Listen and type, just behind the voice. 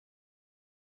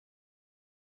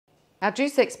Our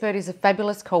Juice Expert is a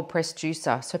fabulous cold pressed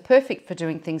juicer, so perfect for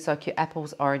doing things like your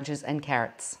apples, oranges and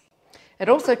carrots. It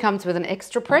also comes with an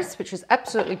extra press, which is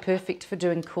absolutely perfect for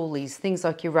doing coolies, things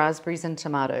like your raspberries and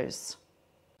tomatoes.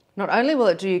 Not only will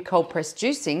it do your cold pressed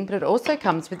juicing, but it also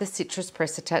comes with a citrus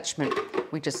press attachment.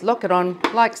 We just lock it on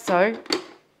like so,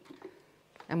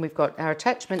 and we've got our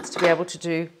attachments to be able to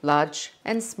do large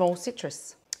and small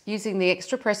citrus. Using the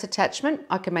extra press attachment,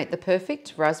 I can make the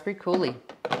perfect raspberry coolie.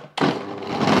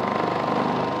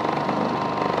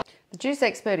 The Juice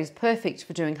Expert is perfect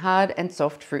for doing hard and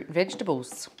soft fruit and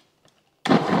vegetables.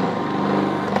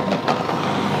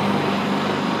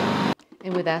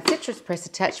 And with our citrus press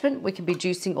attachment, we can be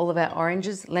juicing all of our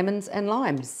oranges, lemons and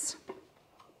limes.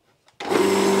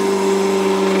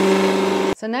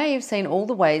 So now you've seen all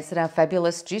the ways that our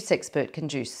fabulous Juice Expert can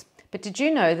juice. But did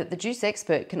you know that the Juice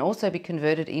Expert can also be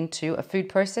converted into a food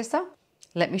processor?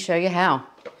 Let me show you how.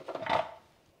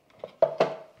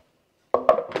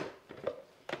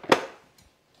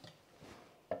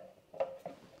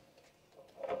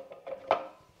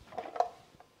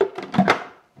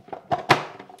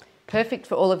 Perfect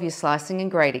for all of your slicing and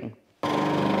grating.